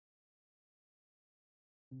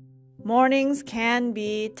Mornings can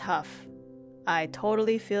be tough. I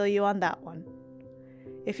totally feel you on that one.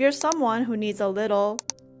 If you're someone who needs a little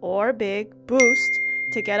or big boost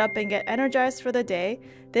to get up and get energized for the day,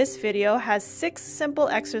 this video has 6 simple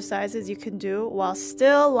exercises you can do while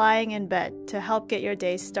still lying in bed to help get your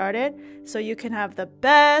day started so you can have the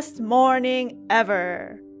best morning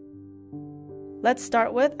ever. Let's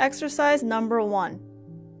start with exercise number 1,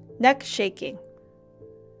 neck shaking.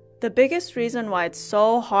 The biggest reason why it's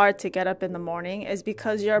so hard to get up in the morning is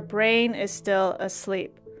because your brain is still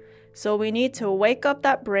asleep. So we need to wake up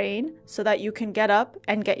that brain so that you can get up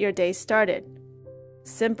and get your day started.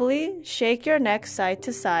 Simply shake your neck side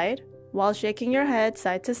to side. While shaking your head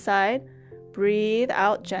side to side, breathe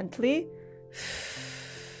out gently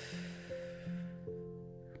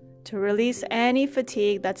to release any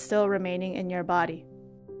fatigue that's still remaining in your body.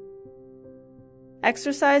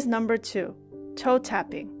 Exercise number 2, toe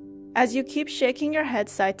tapping. As you keep shaking your head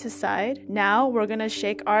side to side, now we're going to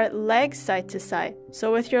shake our legs side to side.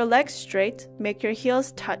 So with your legs straight, make your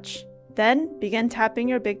heels touch. Then begin tapping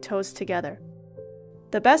your big toes together.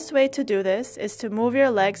 The best way to do this is to move your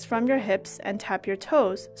legs from your hips and tap your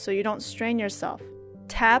toes so you don't strain yourself.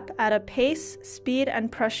 Tap at a pace, speed, and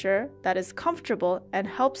pressure that is comfortable and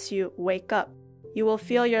helps you wake up. You will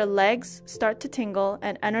feel your legs start to tingle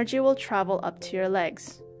and energy will travel up to your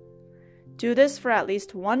legs. Do this for at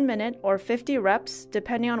least 1 minute or 50 reps,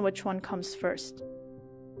 depending on which one comes first.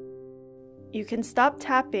 You can stop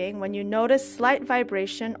tapping when you notice slight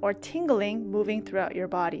vibration or tingling moving throughout your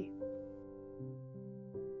body.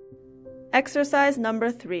 Exercise number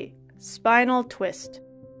 3, spinal twist.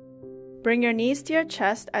 Bring your knees to your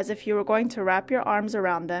chest as if you were going to wrap your arms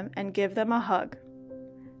around them and give them a hug.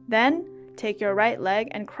 Then, take your right leg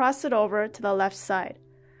and cross it over to the left side.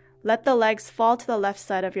 Let the legs fall to the left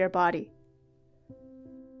side of your body.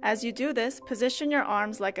 As you do this, position your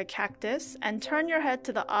arms like a cactus and turn your head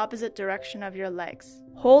to the opposite direction of your legs.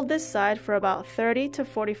 Hold this side for about 30 to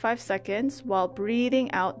 45 seconds while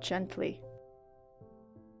breathing out gently.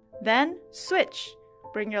 Then, switch.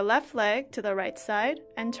 Bring your left leg to the right side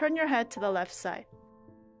and turn your head to the left side.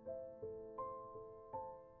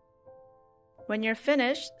 When you're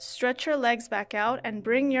finished, stretch your legs back out and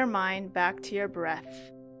bring your mind back to your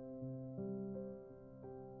breath.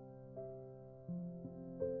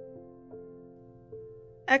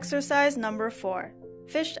 Exercise number 4,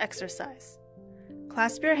 fish exercise.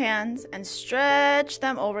 Clasp your hands and stretch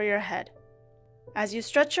them over your head. As you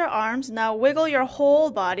stretch your arms, now wiggle your whole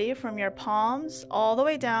body from your palms all the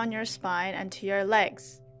way down your spine and to your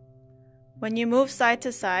legs. When you move side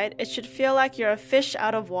to side, it should feel like you're a fish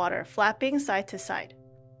out of water, flapping side to side.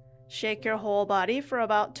 Shake your whole body for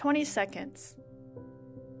about 20 seconds.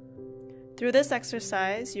 Through this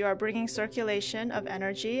exercise, you are bringing circulation of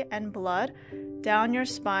energy and blood down your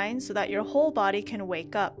spine so that your whole body can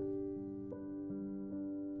wake up.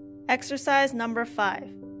 Exercise number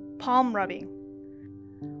 5, palm rubbing.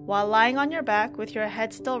 While lying on your back with your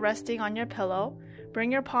head still resting on your pillow,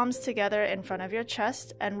 bring your palms together in front of your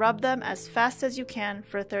chest and rub them as fast as you can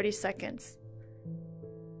for 30 seconds.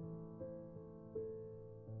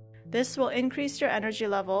 This will increase your energy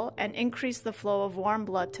level and increase the flow of warm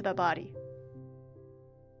blood to the body.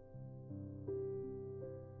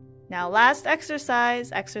 Now last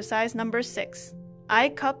exercise, exercise number 6, eye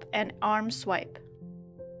cup and arm swipe.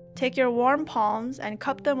 Take your warm palms and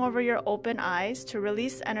cup them over your open eyes to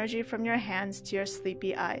release energy from your hands to your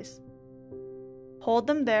sleepy eyes. Hold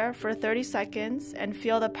them there for 30 seconds and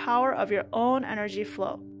feel the power of your own energy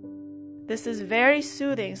flow. This is very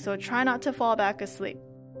soothing, so try not to fall back asleep.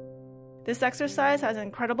 This exercise has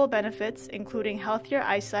incredible benefits, including healthier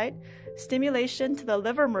eyesight, stimulation to the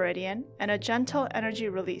liver meridian, and a gentle energy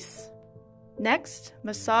release. Next,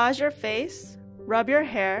 massage your face, rub your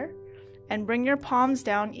hair, and bring your palms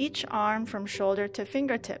down each arm from shoulder to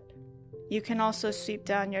fingertip. You can also sweep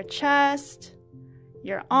down your chest,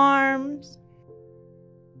 your arms,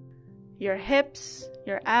 your hips,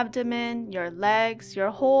 your abdomen, your legs,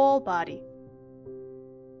 your whole body.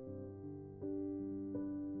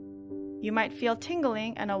 You might feel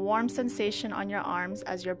tingling and a warm sensation on your arms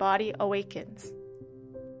as your body awakens.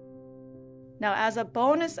 Now, as a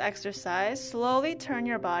bonus exercise, slowly turn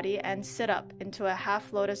your body and sit up into a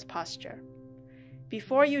half lotus posture.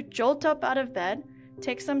 Before you jolt up out of bed,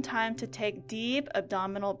 take some time to take deep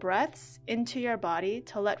abdominal breaths into your body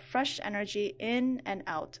to let fresh energy in and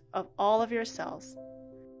out of all of your cells.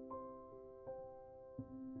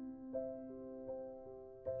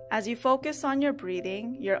 As you focus on your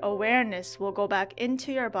breathing, your awareness will go back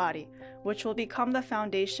into your body, which will become the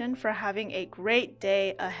foundation for having a great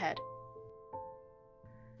day ahead.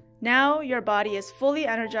 Now your body is fully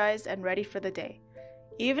energized and ready for the day.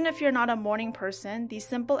 Even if you're not a morning person, these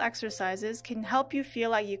simple exercises can help you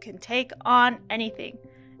feel like you can take on anything,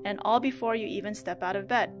 and all before you even step out of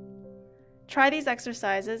bed. Try these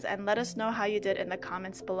exercises and let us know how you did in the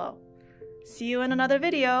comments below. See you in another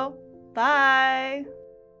video. Bye!